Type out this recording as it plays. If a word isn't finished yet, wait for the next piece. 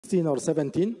16 or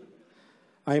 17,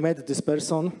 I met this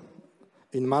person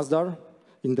in Masdar,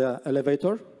 in the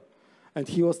elevator, and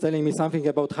he was telling me something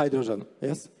about hydrogen,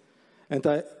 yes? And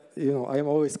I am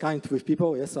always kind with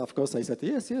people, yes, of course. I said,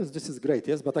 yes, this is great,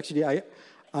 yes, but actually I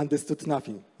understood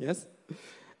nothing, yes?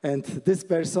 And this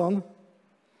person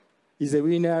is a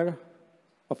winner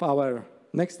of our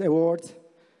next award,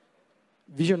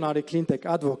 Visionary CleanTech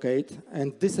Advocate,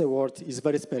 and this award is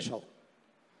very special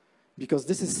because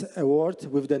this is an award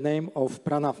with the name of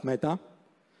Pranav Mehta,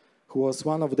 who was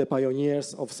one of the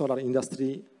pioneers of solar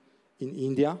industry in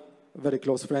India, a very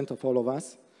close friend of all of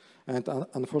us. And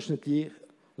unfortunately,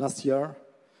 last year,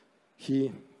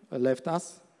 he left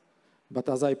us. But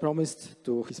as I promised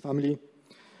to his family,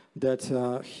 that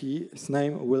his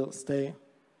name will stay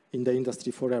in the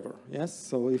industry forever. Yes,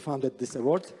 so we founded this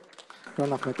award,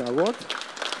 Pranav Mehta Award.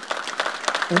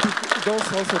 And it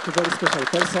goes also to a very special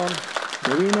person,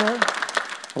 the winner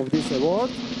of this award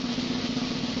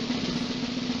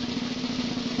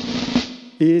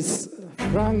is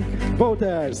Frank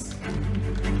Wouters.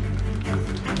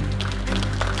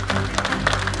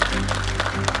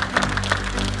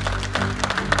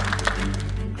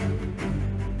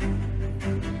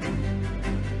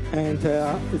 And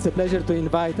it's a pleasure to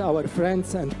invite our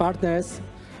friends and partners,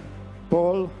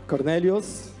 Paul,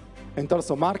 Cornelius, and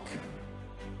also Mark,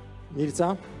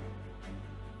 Mirza.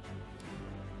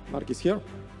 Mark is here.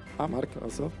 Mark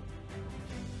also.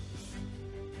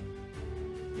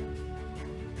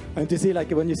 And you see, like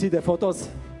when you see the photos,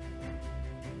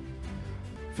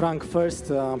 Frank's first,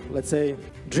 let's say,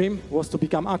 dream was to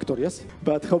become actor, yes?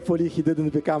 But hopefully he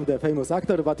didn't become the famous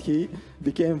actor, but he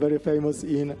became very famous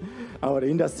in our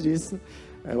industries.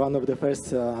 One of the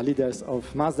first leaders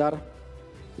of Masdar,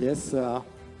 yes,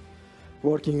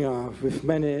 working with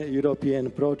many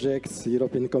European projects,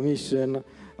 European Commission,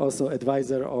 also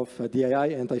advisor of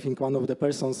Dii, and I think one of the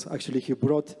persons actually he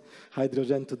brought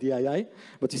hydrogen to Dii.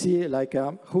 But you see, like,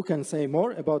 who can say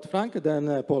more about Frank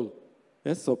than Paul?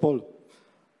 Yes, so Paul,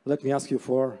 let me ask you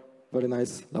for very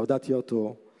nice laudatio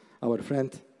to our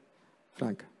friend,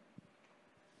 Frank.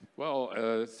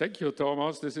 Well, thank you,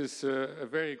 Thomas. This is a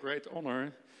very great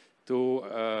honor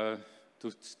to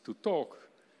talk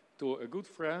to a good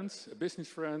friend, a business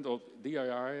friend of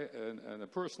Dii, and a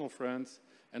personal friend,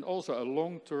 and also a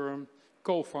long-term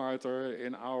co-fighter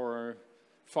in our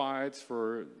fight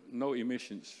for no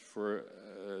emissions, for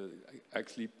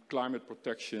actually climate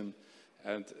protection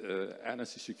and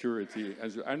energy security.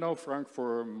 And I know Frank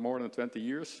for more than 20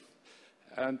 years.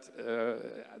 And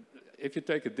if you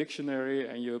take a dictionary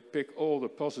and you pick all the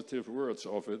positive words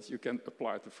of it, you can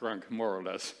apply it to Frank more or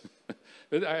less.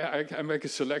 But I make a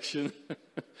selection.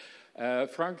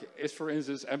 Frank is, for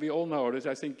instance, and we all know this,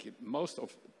 I think most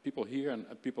of people here and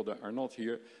people that are not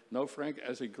here know Frank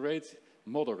as a great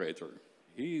moderator.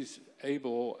 He's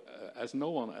able, as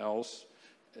no one else,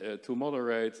 to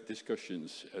moderate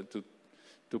discussions,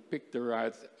 to pick the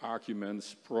right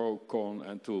arguments, pro, con,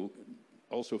 and to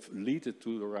also lead it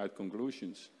to the right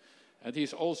conclusions. And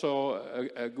he's also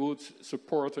a good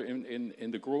supporter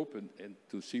in the group, and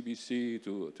to CBC,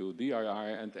 to Dii,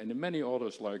 and many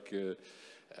others like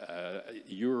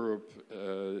Europe,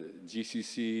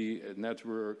 GCC,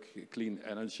 Network, Clean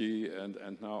Energy,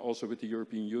 and now also with the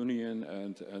European Union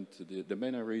and the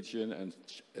MENA region and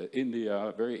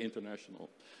India, very international.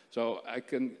 So I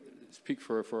can speak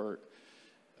for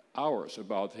hours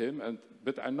about him,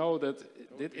 but I know that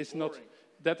it is not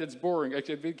that it's boring,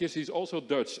 actually, because he's also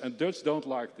Dutch, and Dutch don't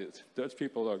like this. Dutch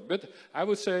people don't. But I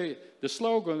would say the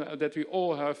slogan that we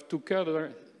all have,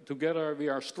 together we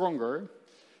are stronger.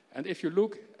 And if you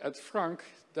look at Frank,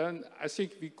 then I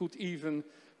think we could even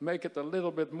make it a little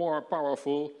bit more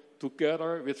powerful.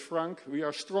 Together with Frank, we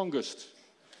are strongest.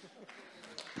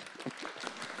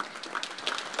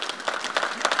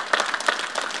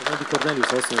 Maybe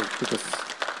Cornelius also, because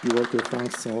you work with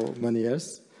Frank so many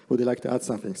years. Would you like to add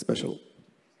something special?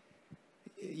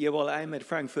 Yeah, well, I met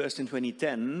Frank first in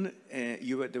 2010.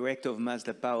 You were director of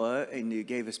Masdar Power, and you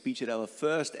gave a speech at our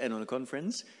first annual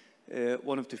conference.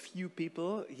 One of the few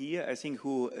people here, I think,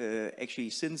 who actually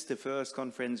since the first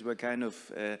conference were kind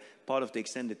of part of the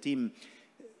extended team.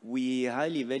 We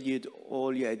highly valued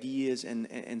all your ideas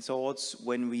and thoughts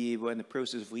when we were in the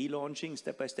process of relaunching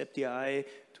step-by-step Dii,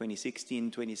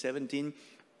 2016, 2017.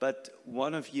 But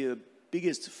one of your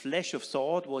biggest flash of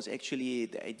thought was actually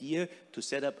the idea to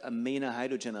set up a MENA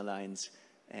Hydrogen Alliance.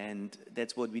 And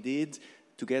that's what we did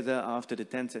together after the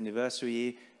 10th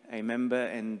anniversary. I remember,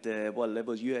 and well, that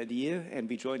was your idea, and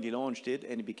we jointly launched it,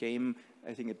 and it became,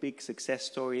 I think, a big success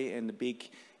story and a big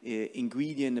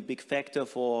ingredient, a big factor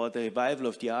for the revival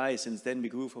of DI. Since then, we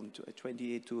grew from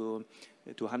 28 to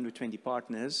 120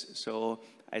 partners. So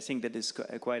I think that is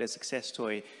quite a success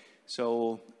story.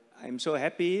 So I'm so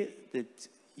happy that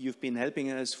you've been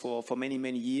helping us for many,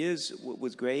 many years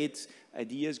with great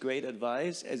ideas, great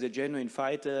advice, as a genuine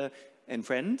fighter and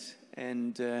friend.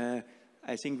 And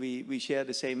I think we share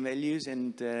the same values,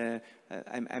 and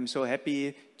I'm so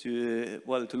happy to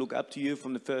look up to you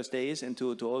from the first days and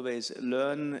to always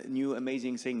learn new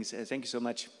amazing things. Thank you so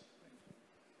much.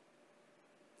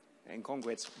 And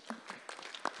congrats.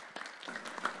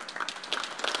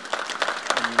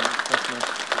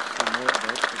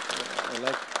 I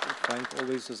like Frank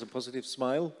always has a positive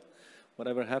smile,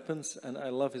 whatever happens, and I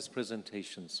love his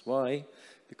presentations. Why?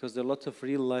 Because there are a lot of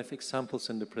real-life examples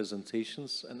in the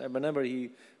presentations, and whenever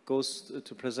he goes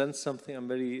to present something, I'm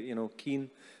very, keen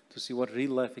to see what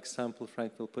real-life example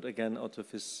Frank will put again out of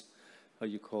his,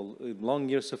 long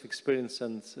years of experience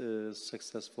and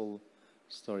successful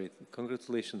story.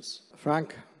 Congratulations.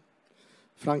 Frank,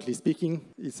 frankly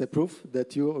speaking, it's a proof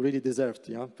that you really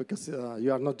deserved, because you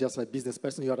are not just a business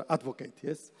person, you are an advocate,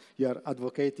 yes? You are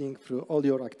advocating through all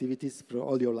your activities, through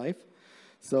all your life.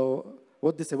 So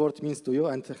what this award means to you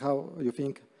and how you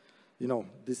think,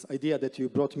 this idea that you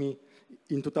brought me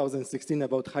in 2016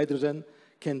 about hydrogen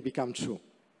can become true.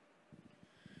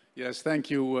 Yes, thank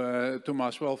you,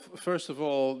 Thomas. Well, first of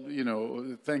all,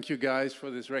 thank you guys for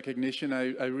this recognition.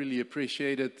 I really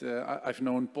appreciate it. I've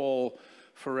known Paul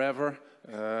forever.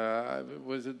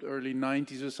 Was it early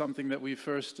 90s or something that we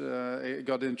first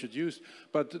got introduced?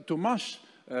 But Thomas,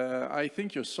 I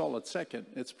think you're solid second.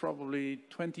 It's probably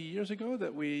 20 years ago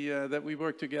that we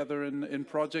worked together in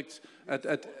projects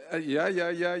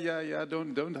yeah.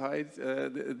 Don't hide.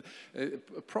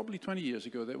 Probably 20 years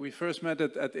ago that we first met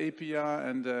at APA,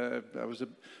 and I was a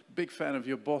big fan of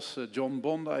your boss, John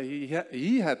Bondi.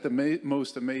 He had the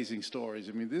most amazing stories.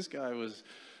 I mean, this guy was.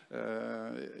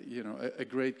 A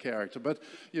great character. But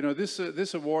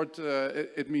this award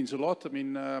it means a lot. I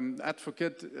mean,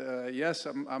 advocate. Yes,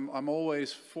 I'm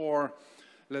always for,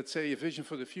 let's say, a vision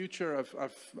for the future.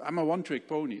 I'm a one-trick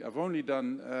pony. I've only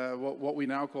done what we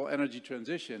now call energy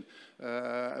transition.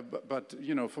 But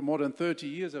for more than 30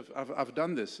 years, I've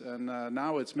done this, and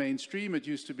now it's mainstream. It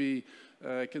used to be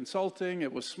consulting.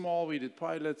 It was small. We did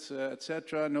pilots,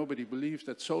 etc. Nobody believed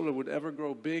that solar would ever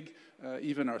grow big.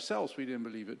 Even ourselves, we didn't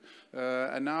believe it.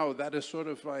 And now that is sort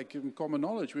of like common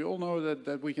knowledge. We all know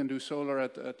that we can do solar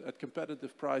at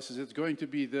competitive prices. It's going to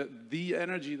be the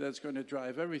energy that's going to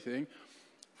drive everything.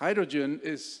 Hydrogen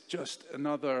is just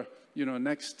another,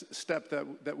 next step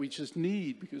that we just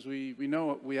need, because we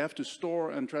know we have to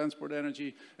store and transport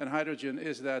energy, and hydrogen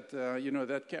is that,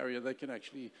 that carrier that can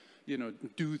actually,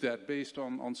 do that based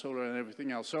on solar and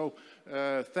everything else. So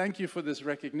thank you for this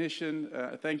recognition.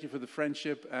 Thank you for the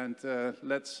friendship, and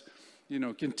let's,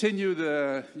 continue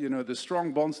the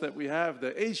strong bonds that we have,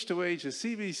 the H2H, the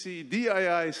CVC,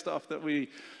 DII stuff that we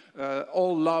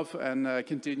all love and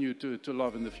continue to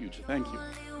love in the future. Thank you.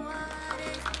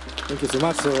 Thank you so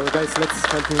much. So guys, let's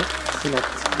help me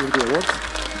with the awards.